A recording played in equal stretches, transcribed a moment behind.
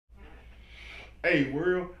Hey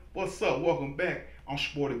world, what's up? Welcome back. I'm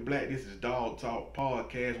Sporty Black. This is Dog Talk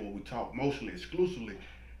Podcast where we talk mostly exclusively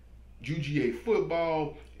UGA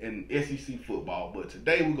football and SEC football. But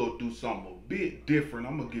today we're gonna do something a bit different.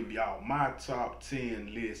 I'm gonna give y'all my top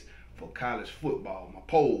 10 list for college football, my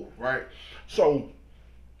poll, right? So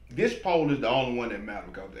this poll is the only one that matters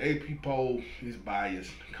because the AP poll is biased,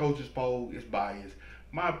 the coaches poll is biased.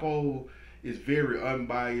 My poll is very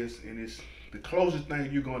unbiased and it's the closest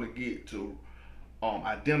thing you're gonna get to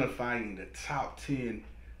identifying the top 10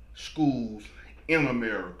 schools in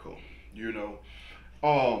America, you know,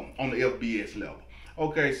 on the FBS level.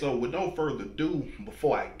 Okay, so with no further ado,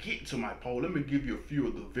 before I get to my poll, let me give you a few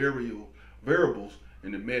of the variables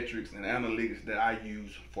and the metrics and analytics that I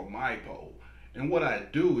use for my poll. And what I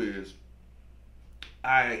do is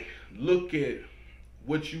I look at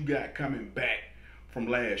what you got coming back from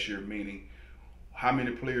last year, meaning how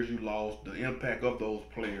many players you lost, the impact of those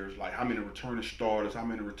players, like how many returning starters, how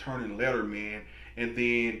many returning lettermen, and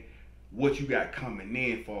then what you got coming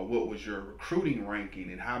in for what was your recruiting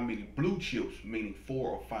ranking and how many blue chips, meaning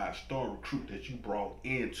 4 or 5 star recruit that you brought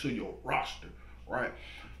into your roster, right?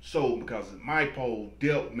 So because my poll,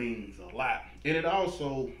 depth means a lot. And it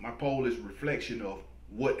also, my poll is a reflection of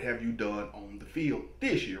what have you done on the field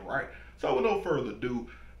this year, right? So with no further ado,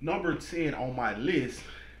 number 10 on my list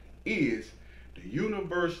is the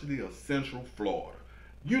University of Central Florida.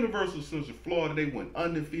 University of Central Florida, they went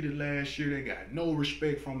undefeated last year. They got no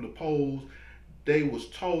respect from the polls. They was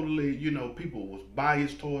totally, people was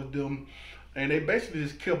biased towards them. And they basically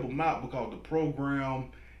just kept them out because the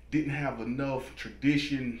program didn't have enough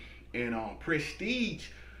tradition and prestige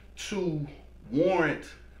to warrant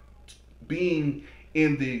being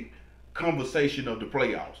in the conversation of the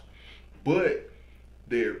playoffs. But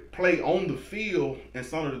their play on the field and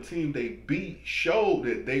some of the teams they beat showed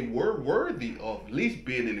that they were worthy of at least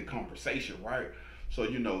being in the conversation, right? So,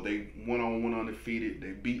 they went undefeated,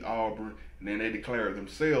 they beat Auburn, and then they declared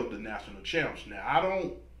themselves the national champs. Now, I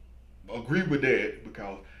don't agree with that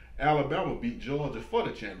because Alabama beat Georgia for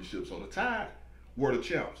the championship, so the Tide were the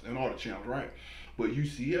champs and are the champs, right? But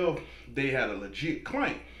UCF, they had a legit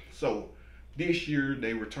claim. So this year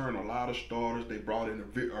they returned a lot of starters. They brought in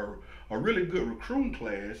a really good recruiting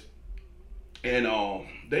class, and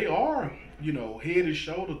they are, head and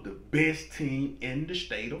shoulders the best team in the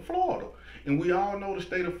state of Florida. And we all know the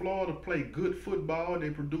state of Florida play good football. They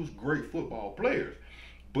produce great football players.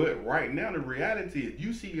 But right now the reality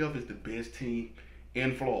is UCF is the best team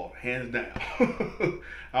in Florida, hands down.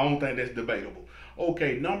 I don't think that's debatable.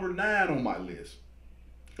 Okay, number 9 on my list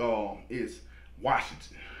is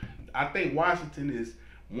Washington. I think Washington is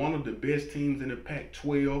one of the best teams in the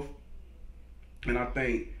Pac-12, and I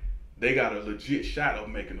think they got a legit shot of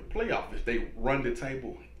making the playoff if they run the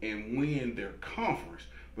table and win their conference.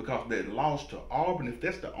 Because that loss to Auburn, if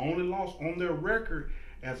that's the only loss on their record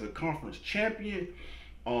as a conference champion,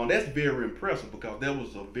 that's very impressive because that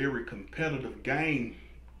was a very competitive game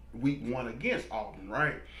week 1 against Auburn,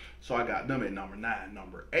 right? So I got them at number 9.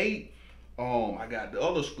 Number 8, I got the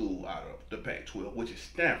other school out of the Pac-12, which is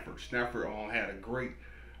Stanford. Stanford had a great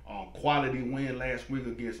quality win last week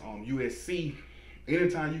against USC.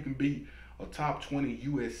 Anytime you can beat a top 20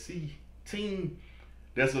 USC team,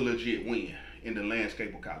 that's a legit win in the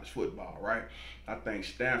landscape of college football, right? I think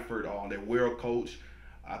Stanford, they're well coached.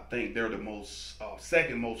 I think they're the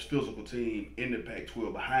second most physical team in the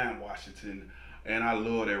Pac-12 behind Washington. And I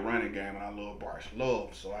love their running game, and I love Bryce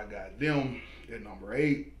Love. So I got them at number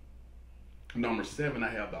 8. Number 7, I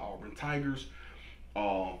have the Auburn Tigers.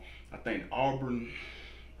 I think Auburn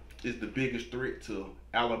is the biggest threat to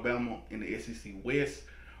Alabama in the SEC West.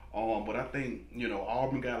 But I think,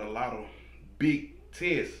 Auburn got a lot of big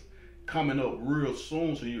tests coming up real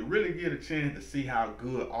soon, so you really get a chance to see how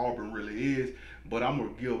good Auburn really is. But I'm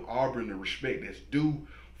going to give Auburn the respect that's due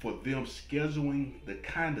for them scheduling the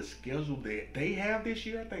kind of schedule that they have this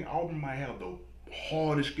year. I think Auburn might have the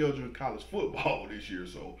hardest schedule in college football this year.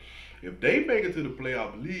 So if they make it to the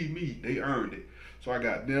playoff, believe me, they earned it. So I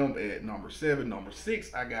got them at number 7. Number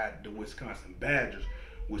 6, I got the Wisconsin Badgers.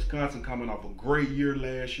 Wisconsin coming off a great year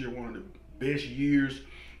last year, one of the best years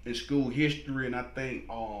in school history, and I think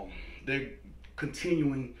they're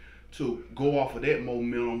continuing to go off of that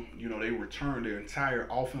momentum. They returned their entire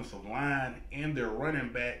offensive line and their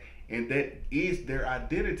running back, and that is their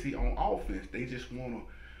identity on offense. They just want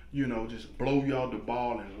to, just blow y'all the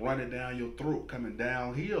ball and run it down your throat coming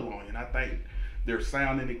downhill on you. And I think they're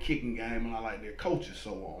sound in the kicking game, and I like their coaches.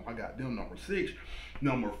 So I got them number 6.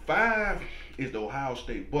 Number 5 is the Ohio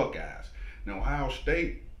State Buckeyes. Now Ohio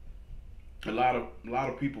State, a lot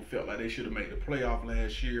of people felt like they should have made the playoff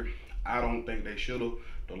last year. I don't think they should have.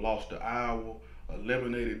 The loss to Iowa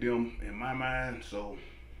eliminated them in my mind. So,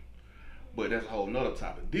 but that's a whole nother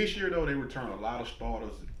topic. This year though, they returned a lot of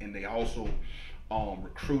starters, and they also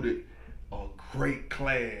recruited a great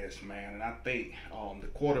class, man. And I think the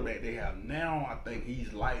quarterback they have now, I think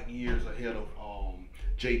he's light years ahead of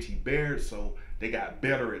JT Barrett. So they got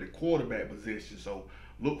better at the quarterback position. So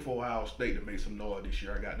look for Ohio State to make some noise this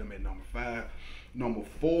year. I got them at number 5. Number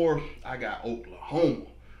 4, I got Oklahoma.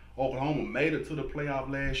 Oklahoma made it to the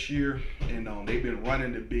playoff last year, and they've been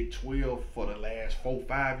running the Big 12 for the last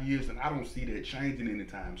 4-5 years, and I don't see that changing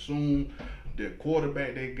anytime soon. The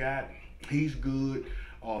quarterback they got, he's good.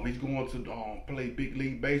 He's going to play big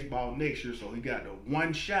league baseball next year, so he got the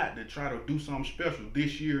one shot to try to do something special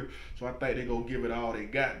this year. So I think they're going to give it all they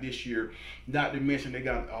got this year. Not to mention they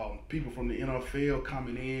got people from the NFL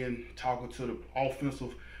coming in, talking to the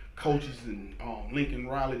offensive coaches and Lincoln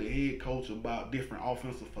Riley, the head coach, about different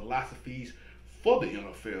offensive philosophies for the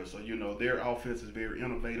NFL. So, you know, their offense is very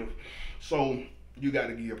innovative. So you got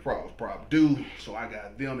to give props due. So I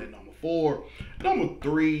got them at number 4. Number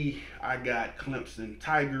 3, I got Clemson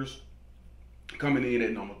Tigers coming in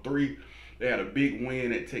at number 3. They had a big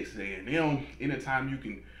win at Texas A&M. Anytime you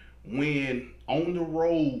can win on the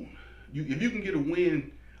road, if you can get a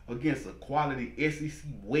win against a quality SEC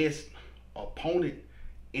West opponent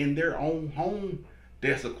in their own home,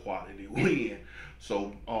 that's a quality win.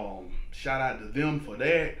 So shout out to them for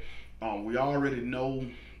that. We already know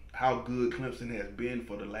how good Clemson has been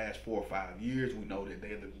for the last 4 or 5 years. We know that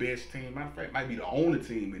they're the best team. Matter of fact, might be the only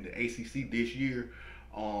team in the ACC this year.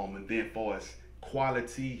 And then for as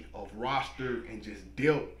quality of roster and just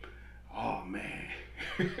depth, oh man,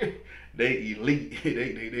 they elite.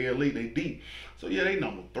 they elite. They deep. So yeah, they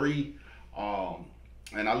number 3.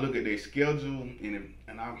 And I look at their schedule, and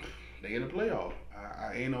they in the playoff.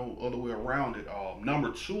 I ain't no other way around it.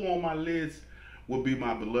 Number 2 on my list would be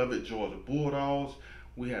my beloved Georgia Bulldogs.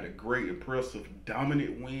 We had a great, impressive,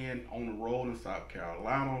 dominant win on the road in South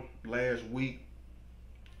Carolina last week.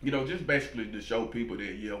 You know, just basically to show people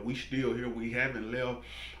that, yeah, we still here. We haven't left.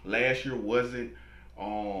 Last year wasn't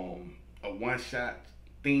a one-shot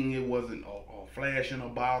thing. It wasn't a flash in a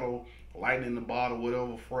bottle, lightning in the bottle,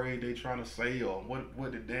 whatever phrase they trying to say, or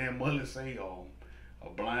what did Dan Mullen say, a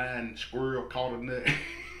blind squirrel caught a nut.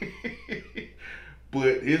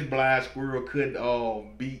 But his blind squirrel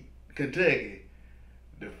couldn't beat Kentucky.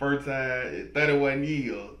 The first time in 31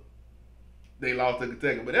 years, they lost to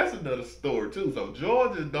Kentucky. But that's another story, too. So,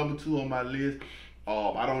 Georgia's number 2 on my list.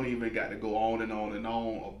 I don't even got to go on and on and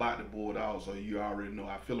on about the Bulldogs, so you already know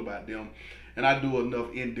how I feel about them. And I do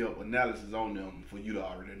enough in-depth analysis on them for you to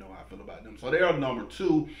already know how I feel about them. So, they are number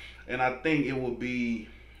 2. And I think it will be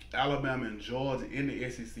Alabama and Georgia in the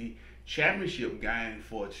SEC championship game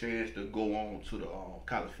for a chance to go on to the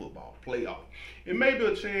college football playoff. It may be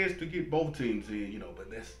a chance to get both teams in, you know, but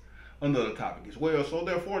that's another topic as well. So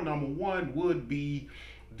therefore, number 1 would be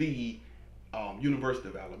the University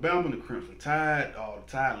of Alabama, the Crimson Tide.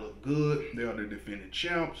 The Tide look good. They are the defending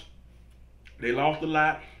champs. They lost a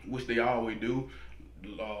lot, which they always do.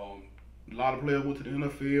 A lot of players went to the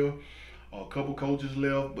NFL. A couple coaches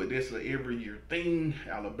left, but that's an every year thing.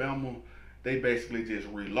 Alabama, they basically just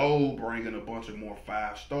reload, bring in a bunch of more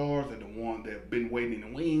 5 stars, and the ones that have been waiting in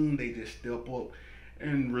the wing, they just step up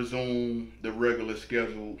and resume the regular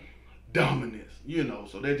schedule dominance, you know.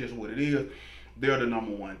 So that's just what it is. They're the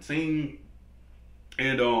number 1 team,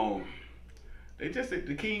 and they just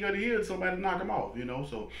the king of the hill. Somebody knock them off, you know.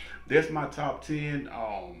 So that's my top 10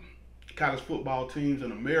 college football teams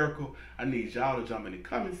in America. I need y'all to jump in the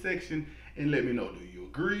comment section and let me know, do you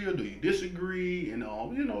agree or do you disagree? And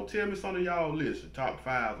you know, tell me some of y'all list, the top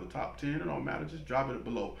 5 or top 10. It don't matter, just drop it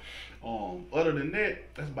below. Other than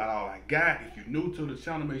that, that's about all I got. If you're new to the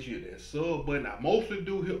channel, make sure you hit that sub button. I mostly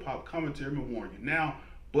do hip-hop commentary, I'm warning you now,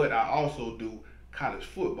 but I also do college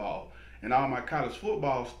football. And all my college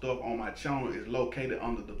football stuff on my channel is located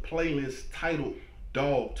under the playlist titled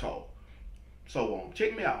Dog Talk. So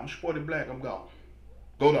check me out. I'm Sporty Black. I'm gone.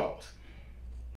 Go Dogs.